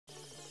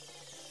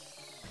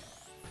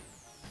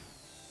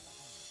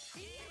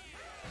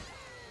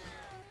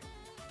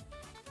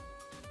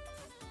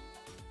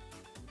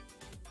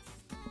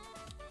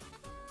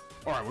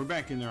Alright, we're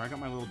back in there. I got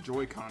my little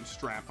Joy-Con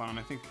strap on.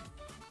 I think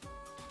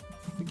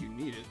you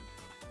need it.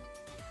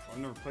 I've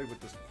never played with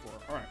this before.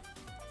 Alright.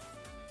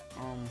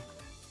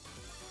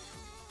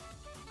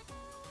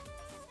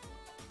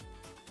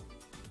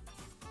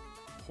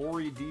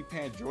 Hori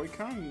D-pad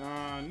Joy-Con?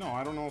 No,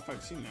 I don't know if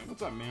I've seen that.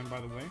 What's up, man,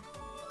 by the way?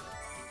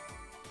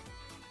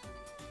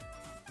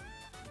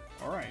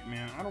 Alright,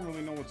 man. I don't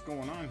really know what's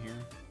going on here.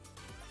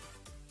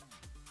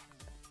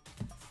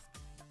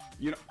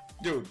 You know,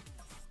 dude.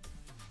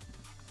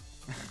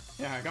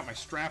 Yeah, I got my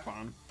strap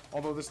on.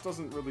 Although this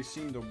doesn't really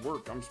seem to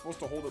work. I'm supposed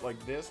to hold it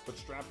like this, but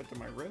strap it to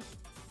my wrist.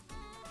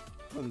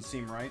 Doesn't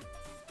seem right.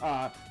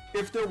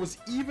 If there was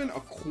even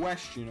a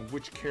question of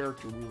which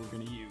character we were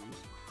going to use.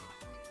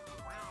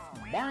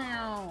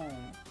 Wow!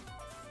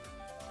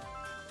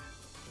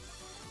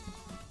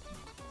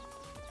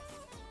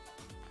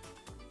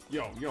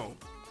 Yo.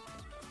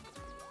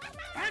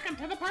 Welcome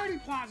to the party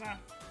plaza!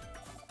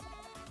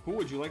 Who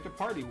would you like to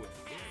party with?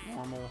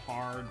 Normal,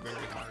 hard,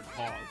 very hard,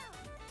 pause.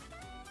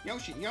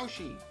 Yoshi!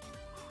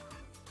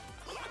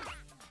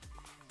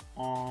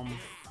 Alright,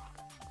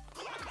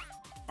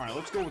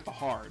 let's go with the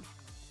hard.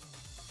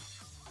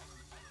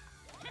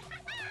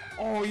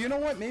 Oh, you know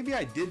what? Maybe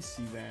I did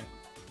see that.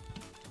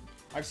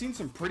 I've seen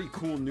some pretty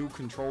cool new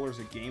controllers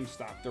at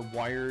GameStop. They're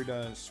wired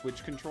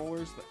Switch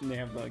controllers, and they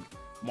have like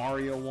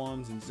Mario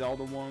ones and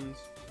Zelda ones.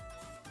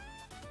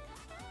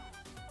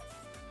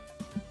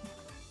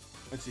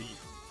 Let's see.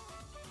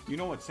 You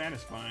know what's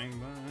satisfying,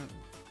 but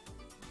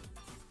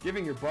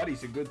giving your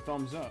buddies a good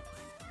thumbs up.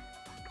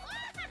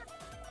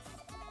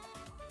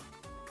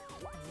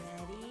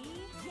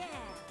 Ready? Yeah.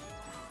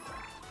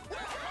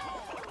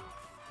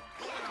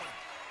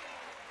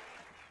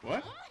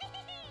 What?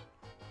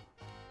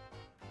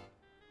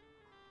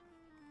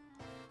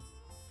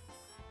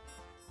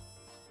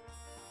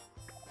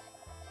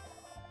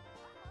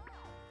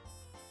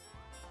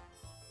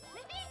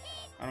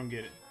 I don't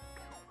get it.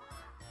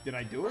 Did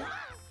I do it?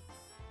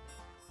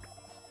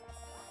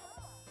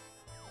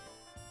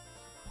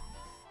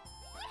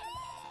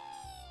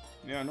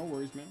 Yeah, no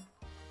worries, man.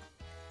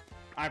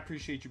 I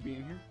appreciate you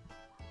being here.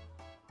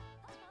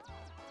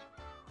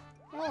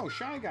 Oh,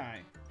 Shy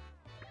Guy.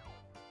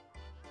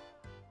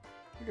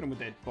 Look at him with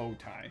that bow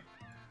tie.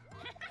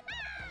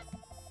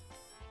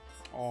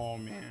 Oh,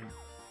 man.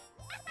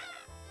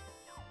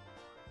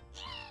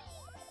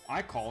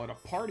 I call it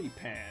a party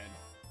pad.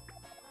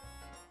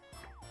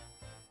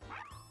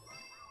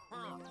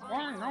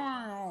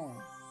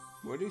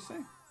 What did he say?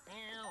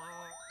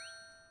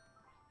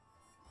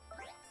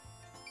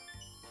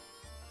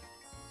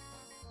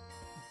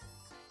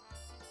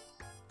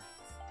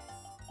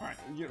 Alright,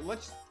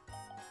 let's...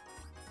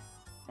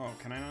 Oh,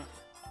 can I not?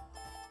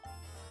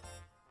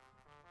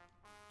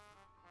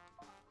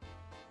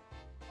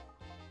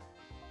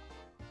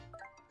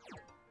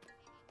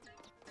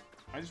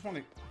 I just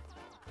want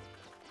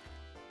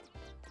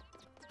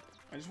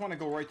to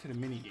go right to the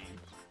mini games.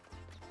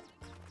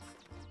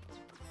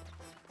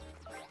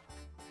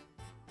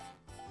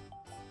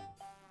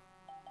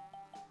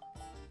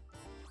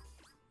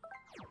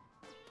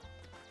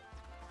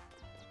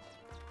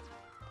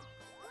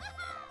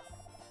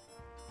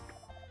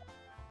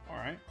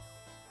 Alright.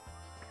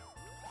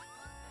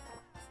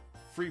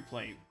 Free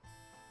play.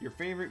 Your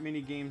favorite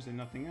mini games and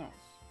nothing else.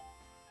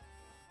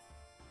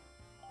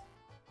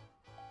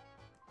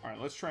 Alright,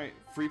 let's try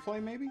free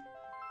play maybe?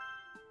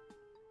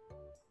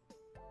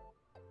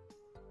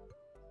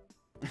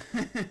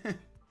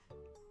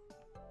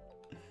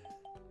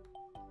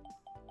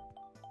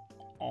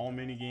 All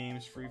mini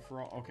games, free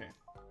for all. Okay.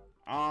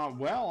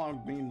 Well, I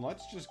mean,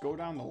 let's just go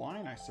down the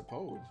line, I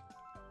suppose.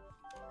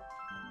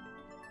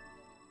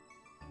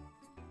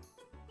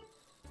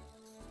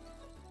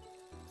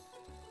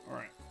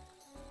 Alright.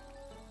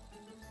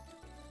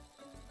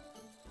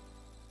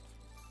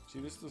 See,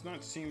 this does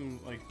not seem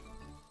like...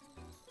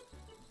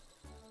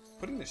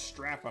 Putting the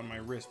strap on my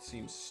wrist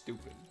seems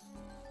stupid.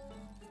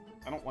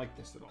 I don't like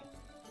this at all.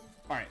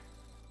 Alright.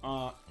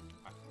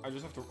 I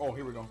just have to... Oh,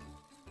 here we go.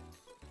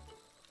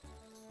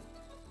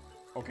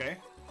 Okay.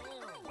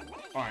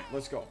 Alright,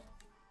 let's go.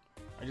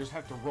 I just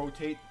have to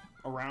rotate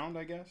around,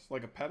 I guess,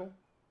 like a pedal.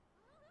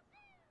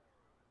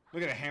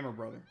 Look at a hammer,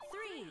 brother.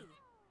 3,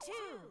 2,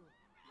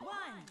 1,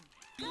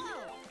 go!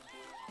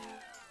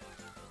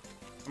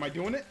 Am I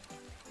doing it?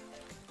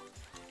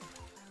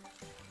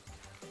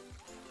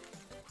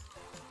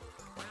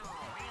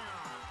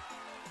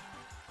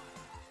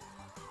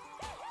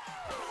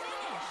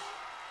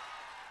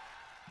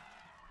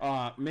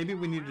 Maybe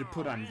we needed to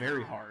put on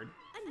very hard.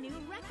 A new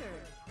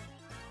record.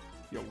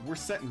 Yo, we're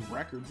setting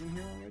records in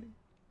here already?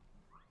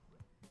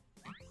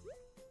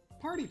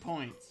 Party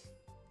points!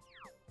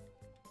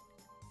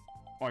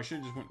 Oh, I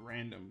should've just went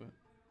random,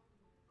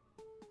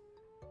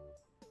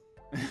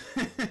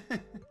 but...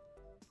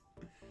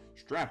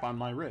 Strap on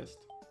my wrist.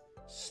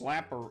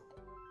 Slap or...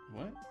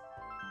 What?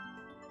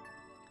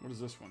 What is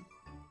this one?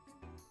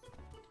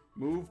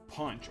 Move,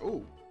 punch.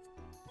 Oh!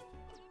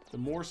 The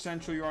more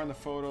central you are in the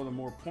photo, the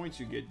more points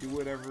you get. Do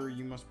whatever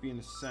you must be in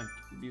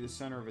the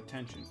center of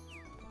attention.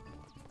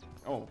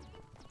 Oh,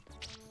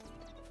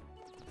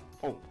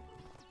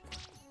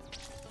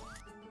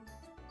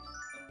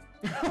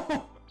 Dude,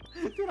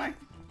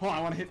 hold on,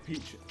 I want to hit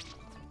Peach.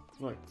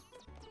 Look.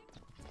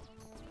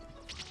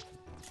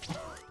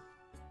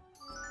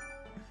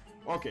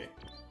 Okay.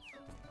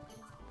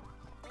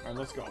 Alright,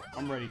 let's go.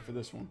 I'm ready for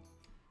this one.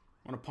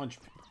 I want to punch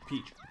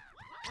Peach.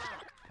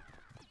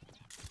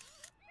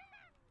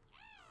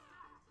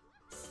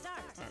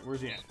 Alright,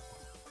 where's he at?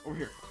 Over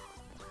here.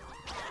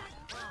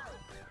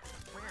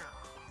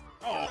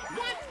 Oh,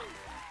 what?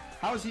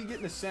 How is he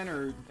getting the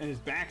center and his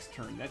back's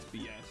turned? That's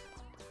BS.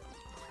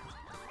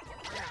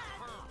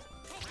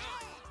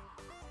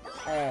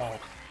 Oh.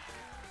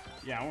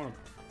 Yeah, I want to...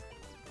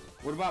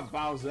 What about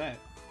Bowsette?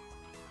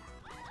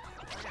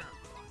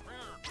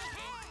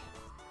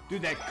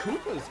 Dude, that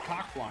Koopa's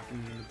cock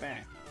blocking me in the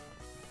back.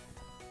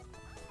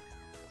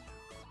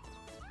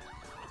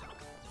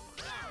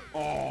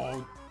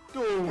 Oh,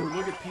 dude,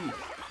 look at Pete.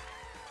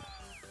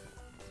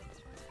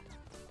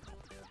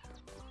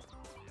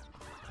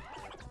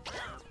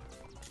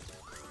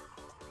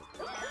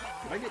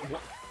 Did I get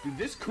what? Dude,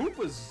 this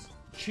Koopa's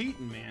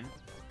cheating, man.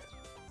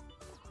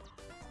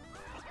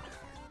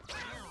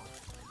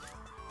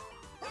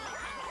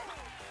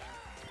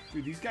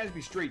 Dude, these guys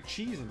be straight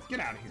cheesing. Get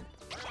out of here.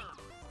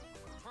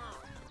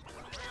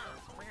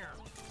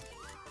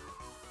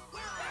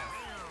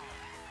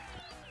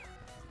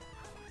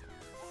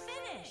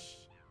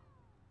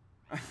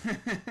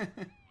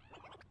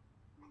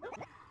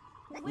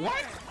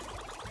 What?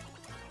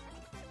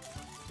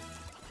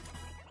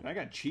 I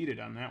got cheated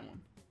on that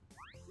one.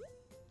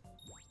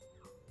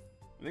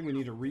 I think we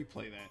need to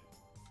replay that.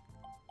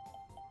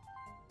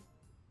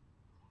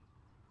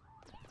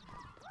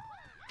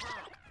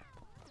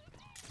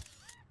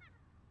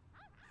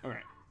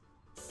 Alright.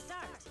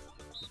 Start.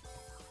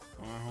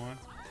 Hold on.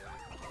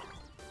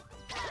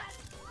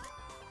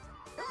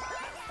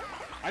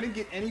 I didn't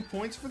get any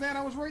points for that.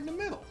 I was right in the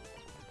middle.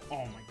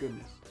 Oh my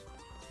goodness.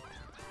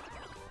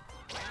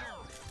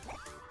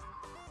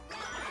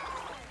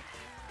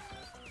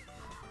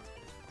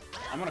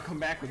 I'm gonna come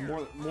back with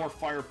more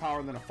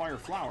firepower than a fire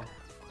flower.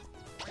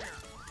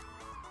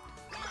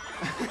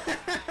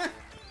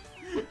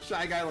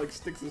 Shy Guy like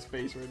sticks his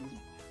face right in.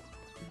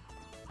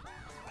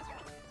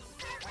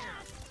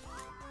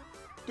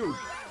 Dude,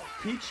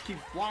 Peach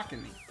keeps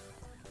blocking me.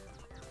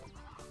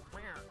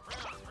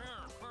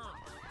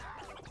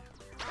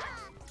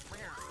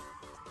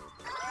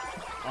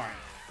 Alright.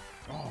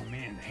 Oh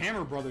man, the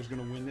Hammer Brother's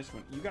gonna win this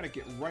one. You gotta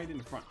get right in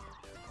the front.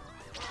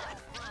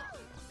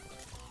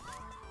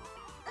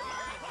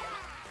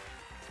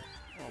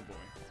 Oh boy.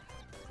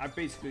 I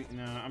basically,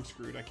 nah, I'm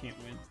screwed. I can't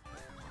win.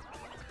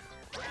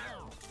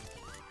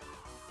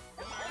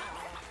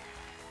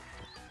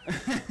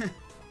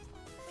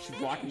 She's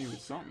blocking me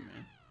with something,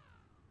 man.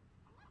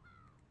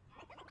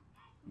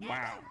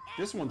 Wow,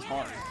 this one's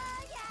hard.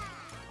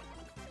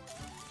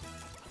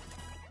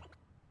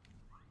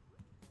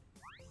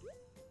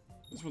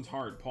 This one's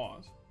hard.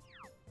 Pause.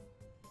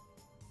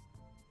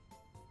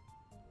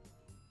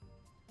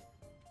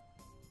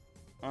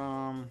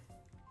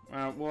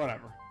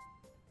 Whatever.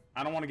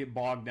 I don't want to get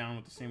bogged down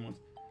with the same ones.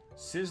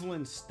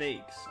 Sizzling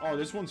steaks. Oh,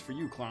 this one's for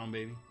you, clown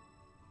baby.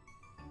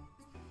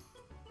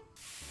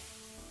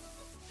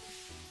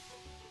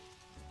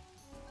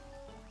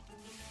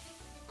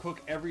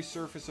 Cook every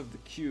surface of the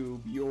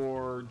cube.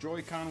 Your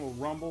Joy-Con will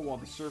rumble while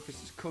the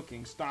surface is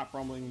cooking. Stop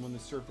rumbling when the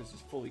surface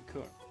is fully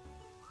cooked.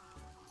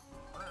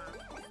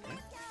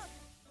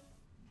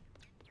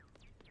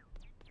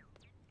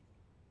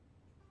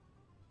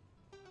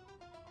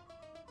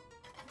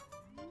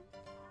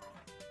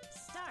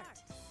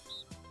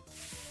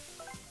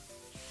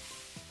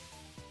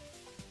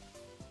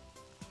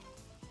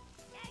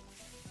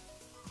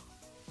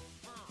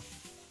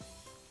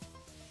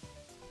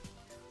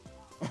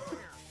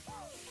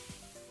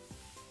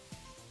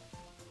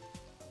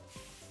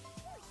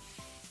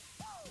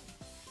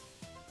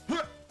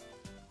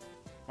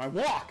 My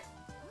walk!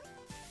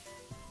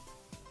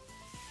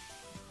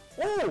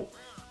 Oh!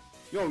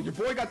 Yo, your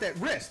boy got that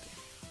wrist!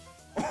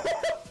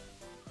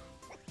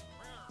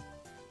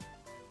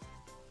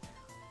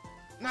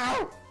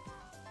 No!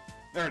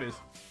 There it is.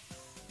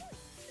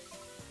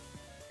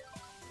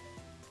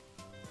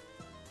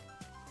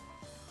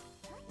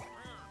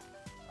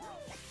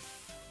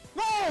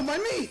 No! My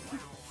meat!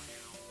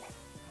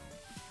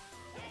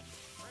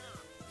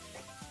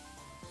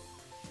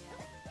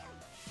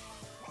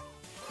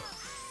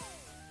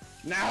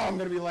 Now I'm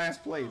gonna be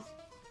last place.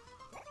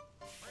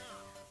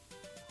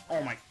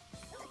 Oh my.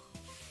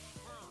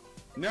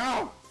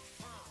 No!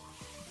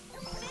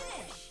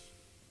 Finish.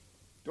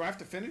 Do I have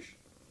to finish?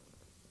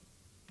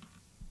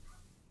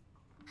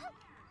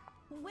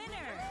 Winner.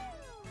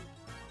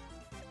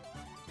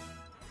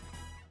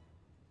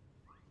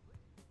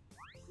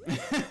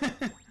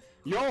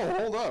 Yo,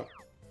 hold up.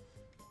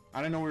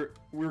 I didn't know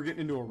we were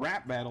getting into a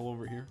rap battle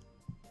over here.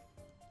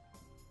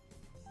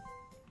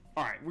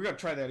 Alright, we gotta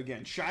try that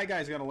again. Shy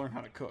Guy's gotta learn how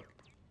to cook.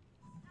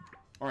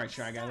 Alright,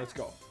 Shy Guy, let's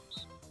go.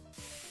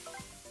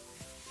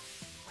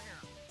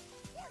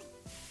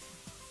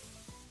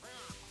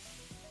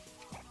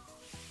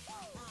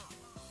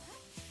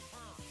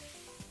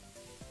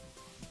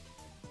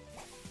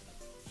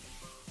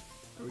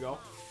 go.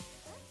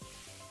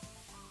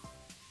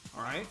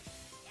 Alright.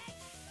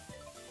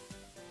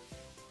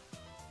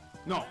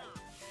 No.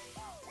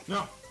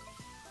 No.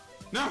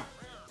 No!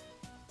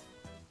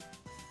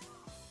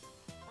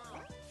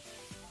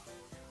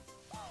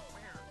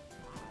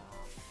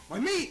 My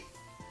meat!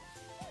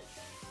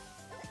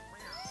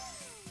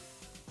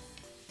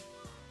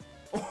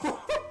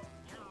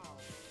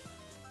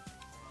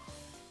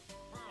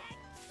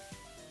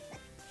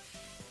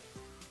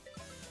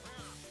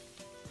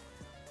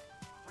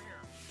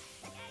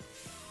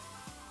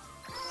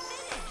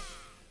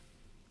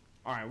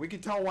 Alright, we can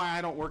tell why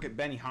I don't work at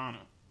Benihana.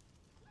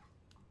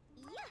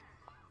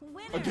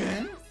 Winner.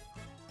 Again?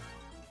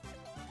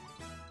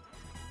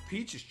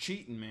 Peach is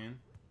cheating, man.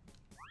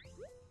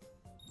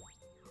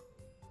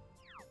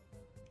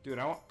 Dude,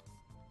 I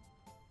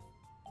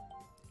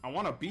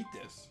want to beat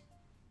this.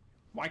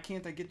 Why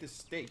can't I get this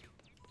steak?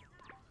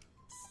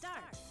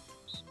 Start.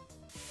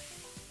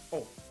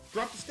 Oh,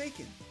 drop the steak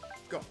in.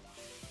 Go.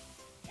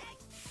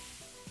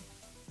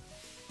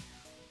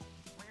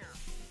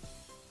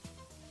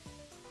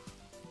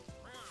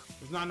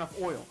 There's not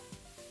enough oil.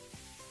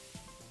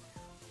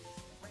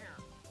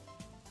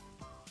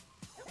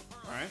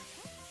 Alright.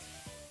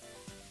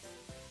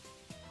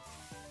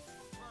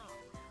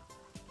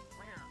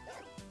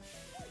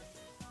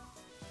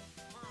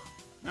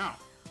 Now,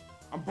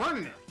 I'm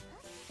burning it.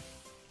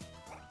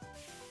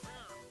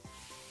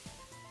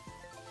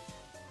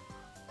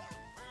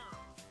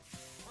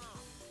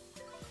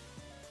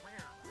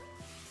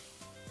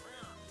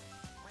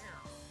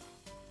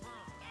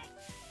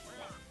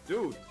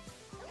 Dude.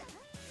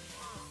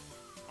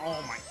 Oh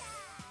my.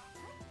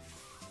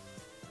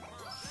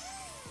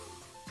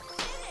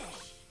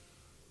 Finish.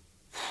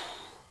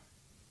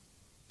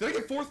 Did I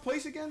get 4th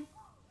place again?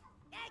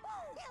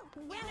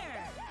 Winner.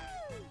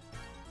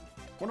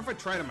 What if I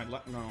tried on my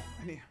left? No.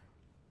 I need...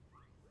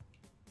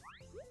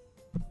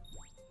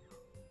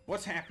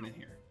 What's happening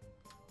here?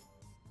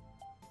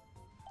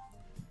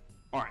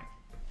 Alright.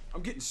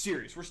 I'm getting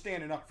serious. We're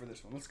standing up for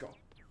this one. Let's go.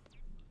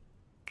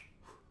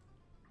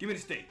 Give me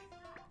the steak.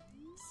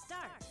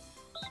 Start.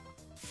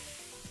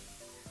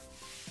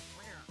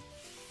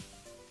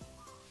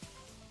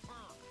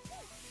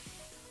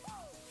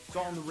 It's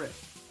all in the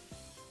wrist.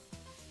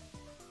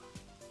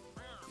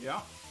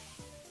 Yeah.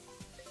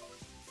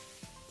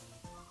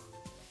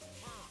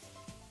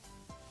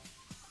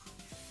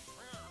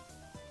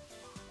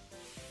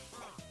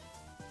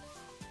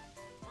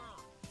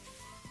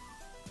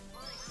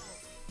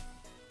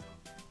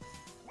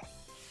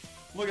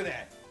 Look at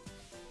that.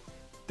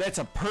 That's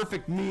a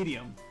perfect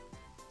medium.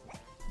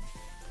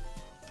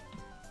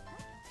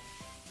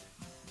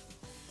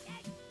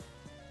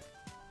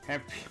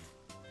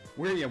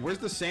 Where's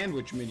the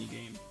sandwich mini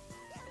game?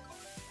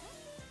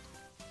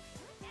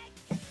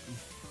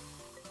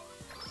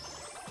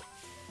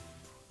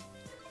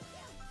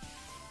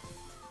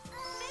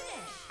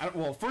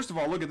 Well, first of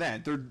all, look at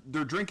that.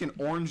 They're drinking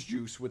orange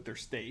juice with their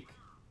steak,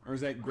 or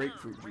is that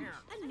grapefruit juice?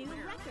 A new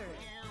record.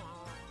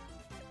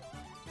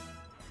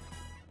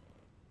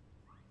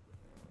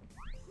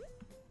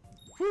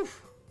 Whew.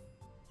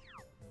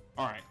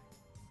 All right.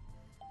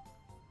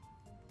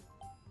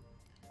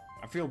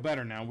 I feel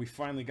better now. We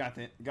finally got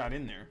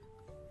in there.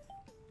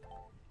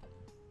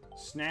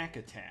 Snack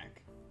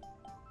attack.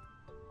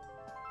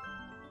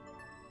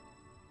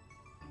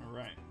 All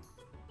right.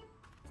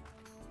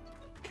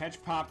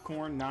 Catch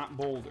popcorn, not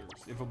boulders.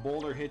 If a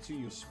boulder hits you,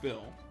 you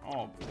spill.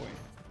 Oh boy.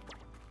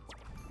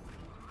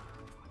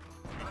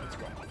 Let's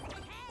go.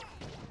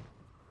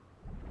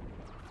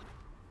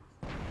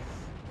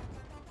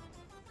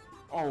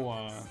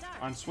 Oh,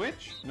 on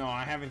Switch? No,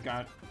 I haven't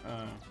got,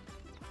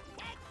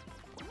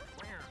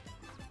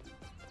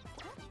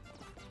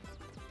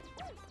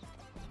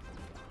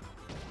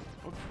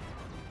 Oops.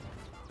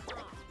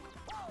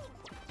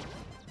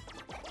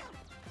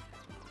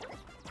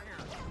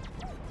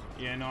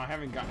 Yeah, no, I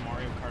haven't got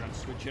Mario Kart on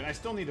Switch yet. I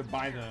still need to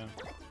buy the...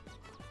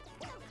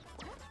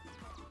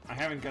 I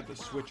haven't got the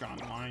Switch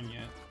online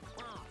yet.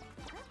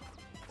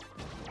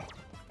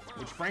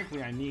 Which,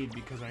 frankly, I need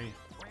because I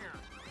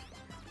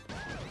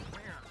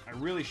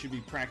really should be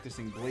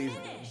practicing Blaze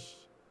Ball.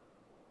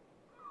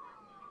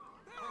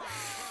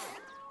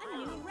 A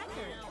new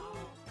record.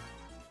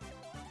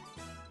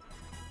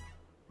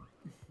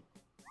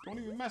 Don't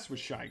even mess with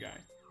Shy Guy.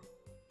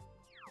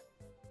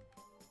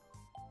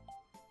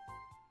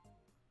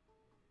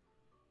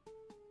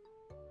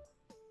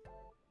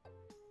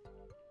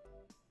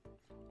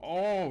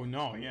 Oh,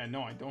 no. Yeah,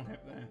 no, I don't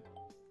have that.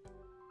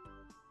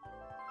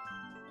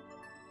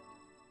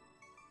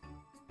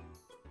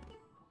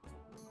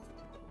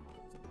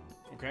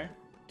 Okay.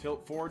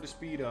 Tilt forward to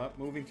speed up.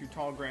 Moving through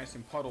tall grass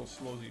and puddles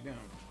slows you down.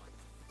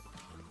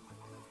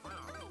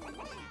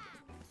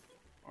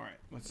 Alright,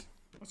 let's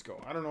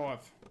go. I don't know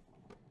if...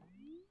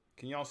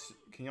 Can y'all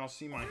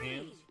see my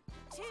hands?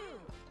 3,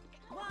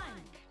 2, 1,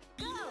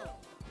 go!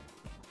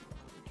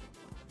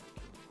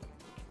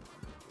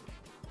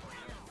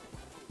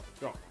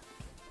 Go.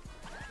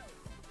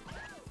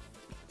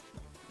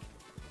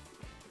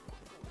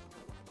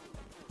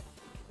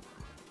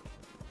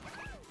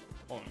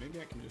 maybe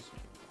I can just...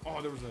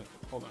 Oh, there was a...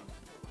 Hold on.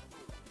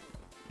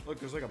 Look,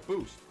 there's like a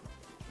boost.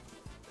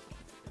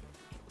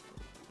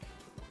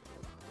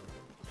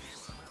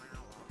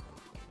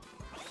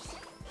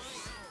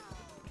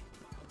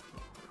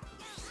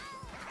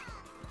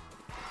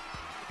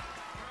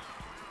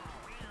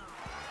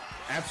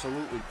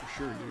 Absolutely, for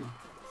sure, dude.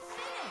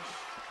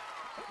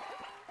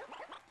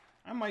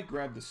 I might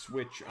grab the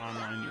Switch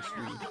online this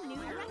week. A new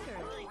record.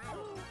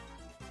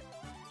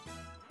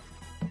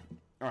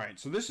 Alright,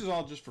 so this is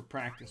all just for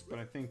practice, but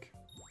I think,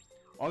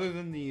 other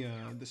than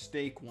the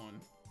steak one,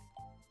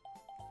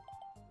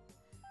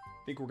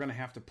 I think we're going to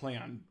have to play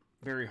on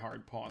very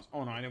hard pause.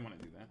 Oh, no, I didn't want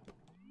to do that.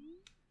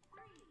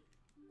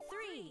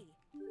 3.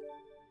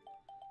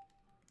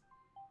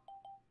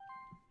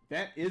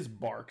 That is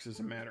Barks, as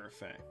a matter of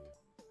fact.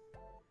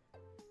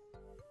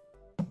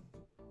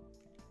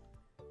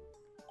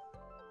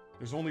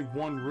 There's only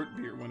one root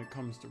beer when it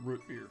comes to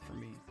root beer for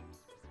me.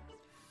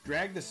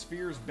 Drag the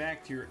spheres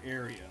back to your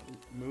area.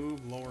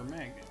 Move lower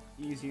magnet.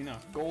 Easy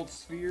enough. Gold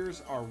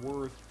spheres are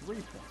worth 3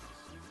 points.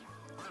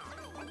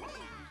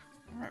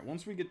 Alright,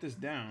 once we get this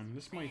down,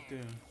 this might...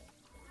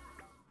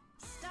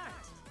 Start.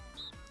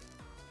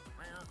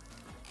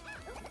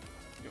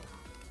 Yo,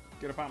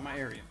 get up out my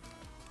area.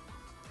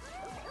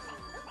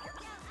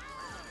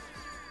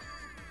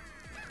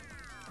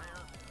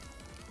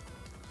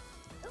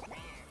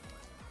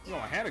 Yo,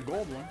 I had a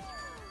gold one.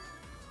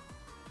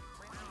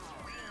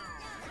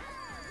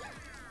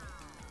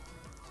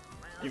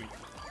 Gimme.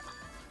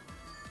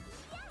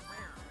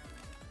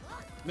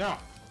 No!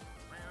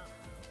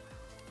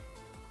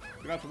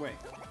 Get out the way.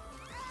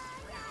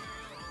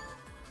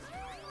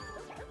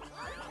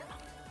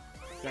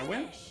 Did I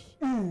win?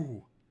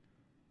 Ooh!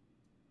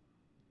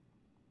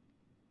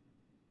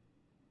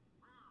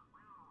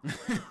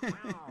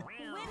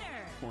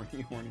 Winner.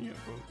 Horny, horny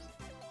folks.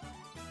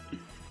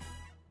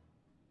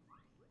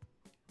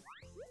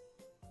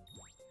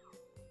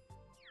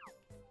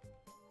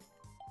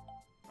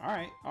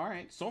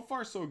 Alright. So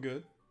far, so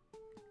good.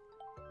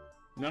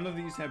 None of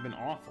these have been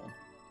awful.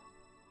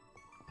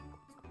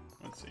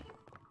 Let's see.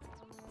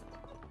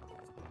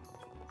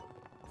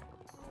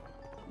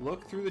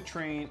 Look through the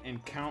train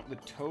and count the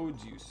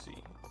toads you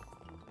see.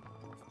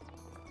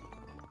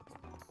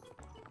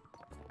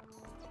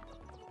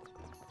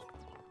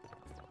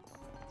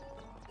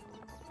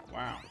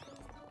 Wow.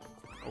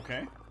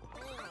 Okay.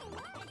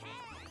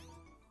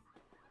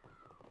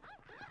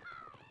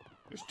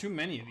 There's too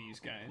many of these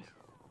guys.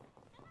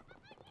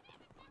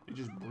 They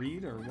just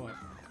breed or what?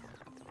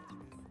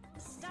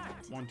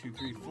 Start. 1, 2,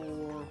 3,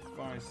 4,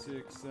 5,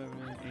 6, 7,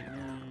 8,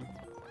 9.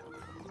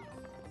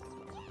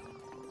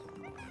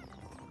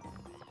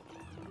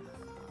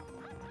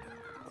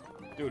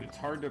 Dude, it's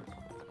hard to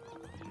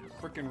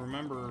frickin'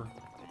 remember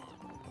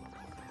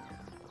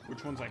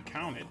which ones I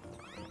counted.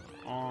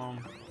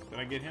 Did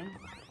I get him?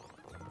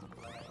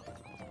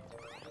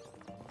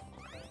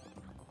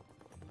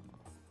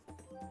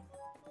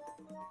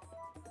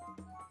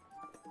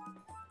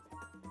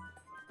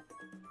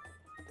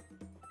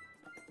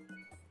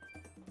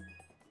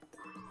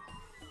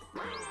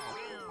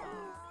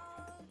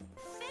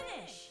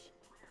 Finish.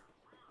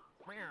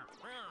 Winner.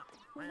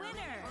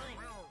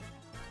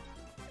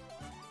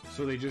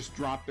 So they just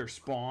drop their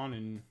spawn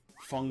and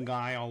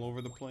fungi all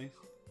over the place?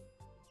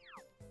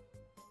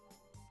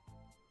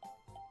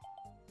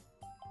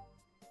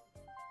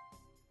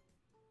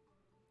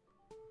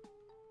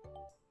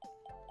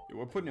 Yeah,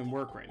 we're putting in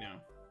work right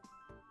now.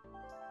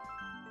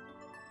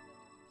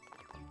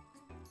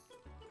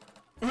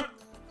 Am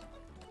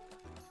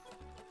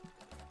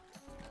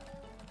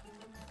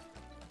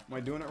I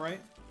doing it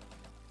right?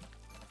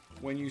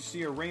 When you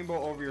see a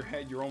rainbow over your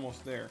head, you're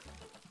almost there.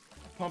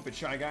 Pump it,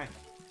 Shy Guy.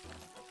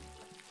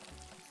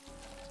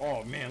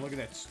 Oh man, look at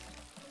that.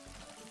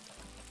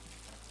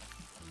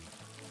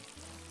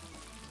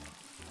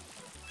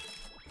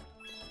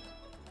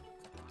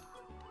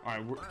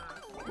 Alright,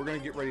 we're gonna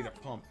get ready to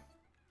pump.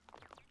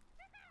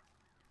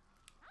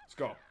 Let's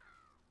go.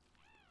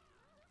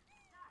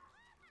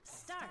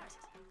 Start.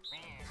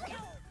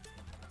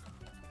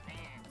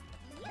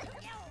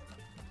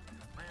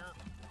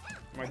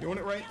 Am I doing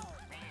it right?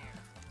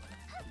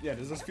 Yeah,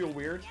 does this feel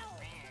weird?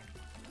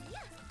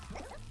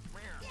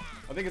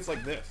 I think it's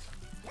like this.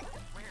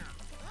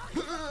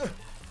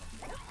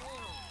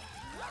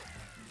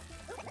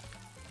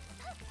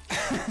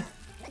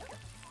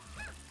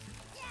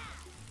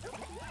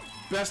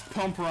 Best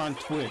pumper on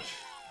Twitch.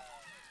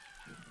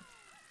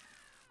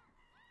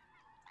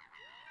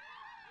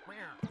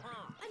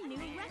 A new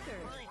record.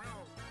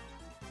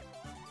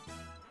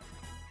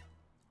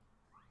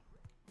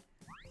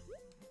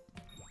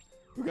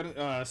 We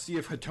gotta see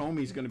if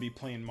Hitomi's gonna be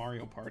playing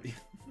Mario Party.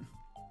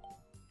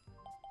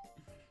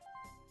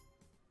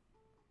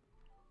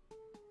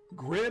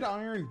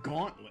 Gridiron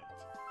Gauntlet.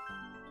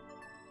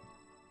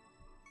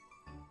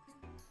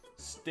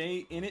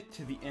 Stay in it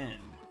to the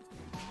end.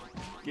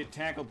 Get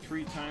tackled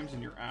 3 times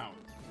and you're out.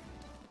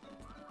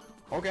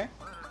 Okay.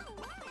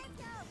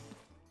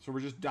 So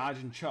we're just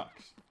dodging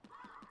chucks.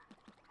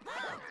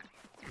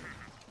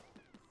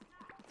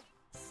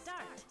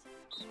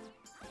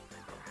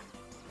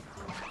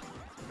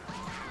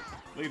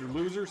 Later,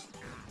 losers.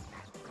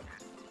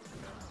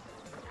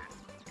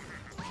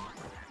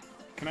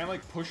 Can I,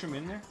 like, push him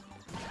in there?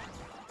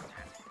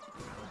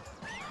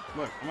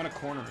 Look, I'm gonna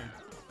corner him.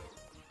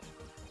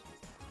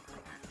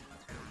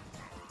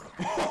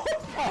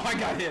 Oh, I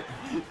got hit!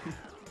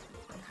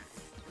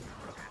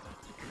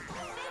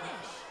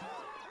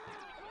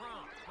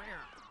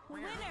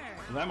 Winner.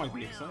 Well, that might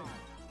be exciting.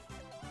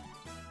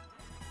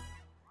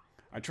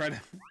 I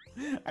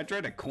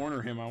tried to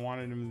corner him. I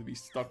wanted him to be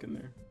stuck in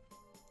there.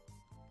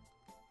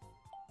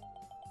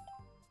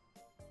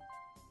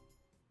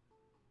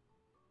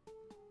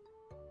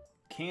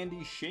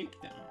 Candy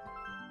shakedown.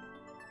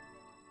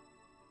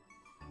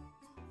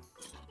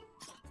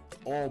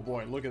 Oh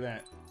boy, look at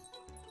that.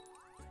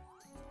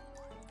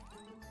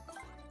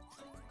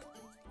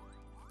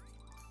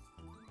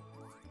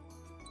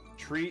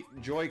 Treat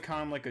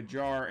Joy-Con like a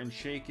jar and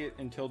shake it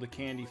until the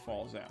candy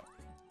falls out.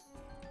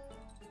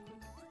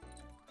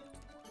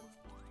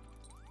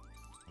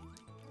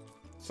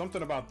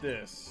 Something about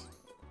this.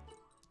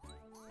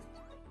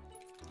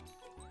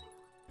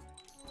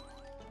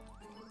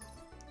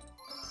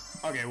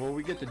 Okay, well,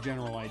 we get the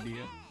general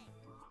idea.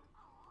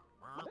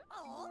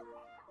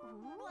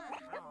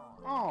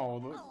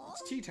 Oh,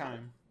 it's tea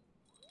time.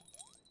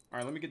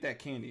 Alright, let me get that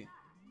candy.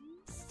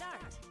 Start.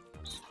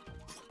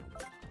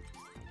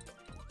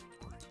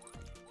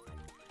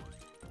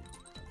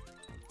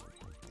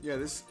 Yeah,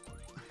 this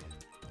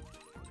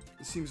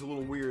seems a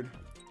little weird.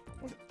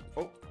 What?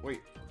 Oh,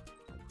 wait.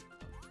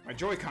 My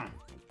Joy-Con.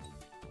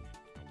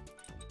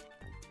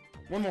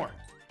 One more.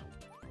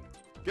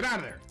 Get out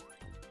of there.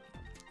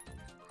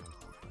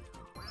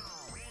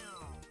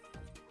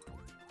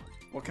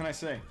 What can I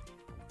say?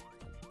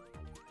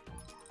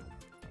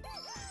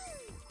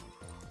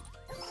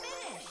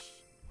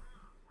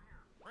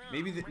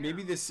 Finish.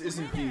 Maybe this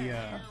isn't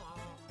the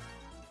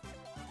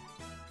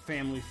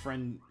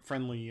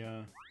friendly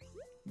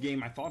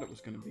game I thought it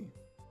was going to be.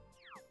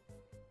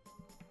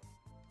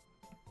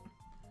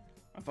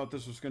 I thought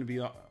this was going to be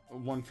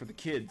one for the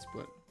kids,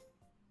 but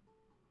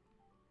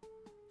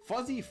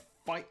Fuzzy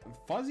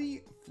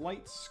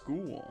Flight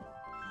School.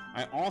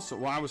 I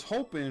was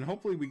hoping,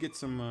 hopefully we get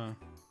some.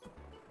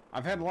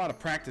 I've had a lot of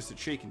practice at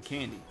shaking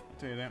candy. I'll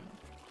tell you that.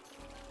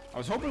 I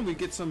was hoping we'd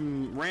get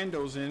some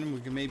randos in and we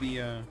could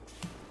maybe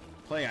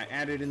play. I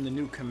added in the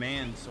new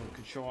command so it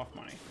could show off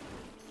my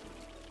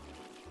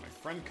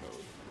friend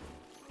code.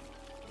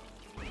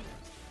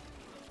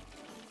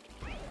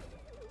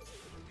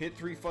 Hit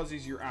 3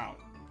 fuzzies, you're out.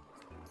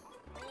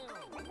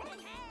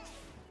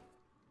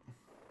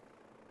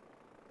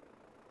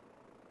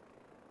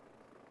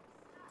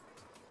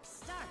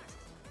 Start.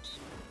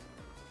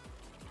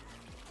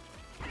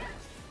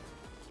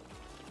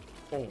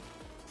 Oh.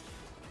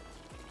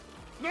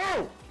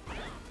 No!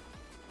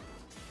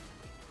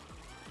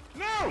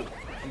 No!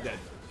 I'm dead.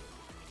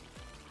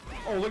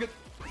 Oh, look at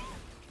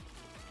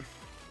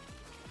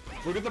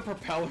the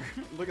propeller.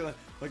 Look at that.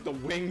 Like the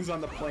wings on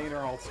the plane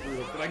are all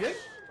screwed up. Did I get it?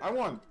 I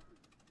won.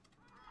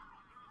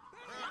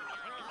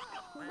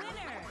 Winner.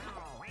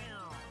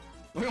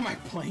 Look at my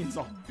planes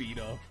all beat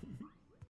up.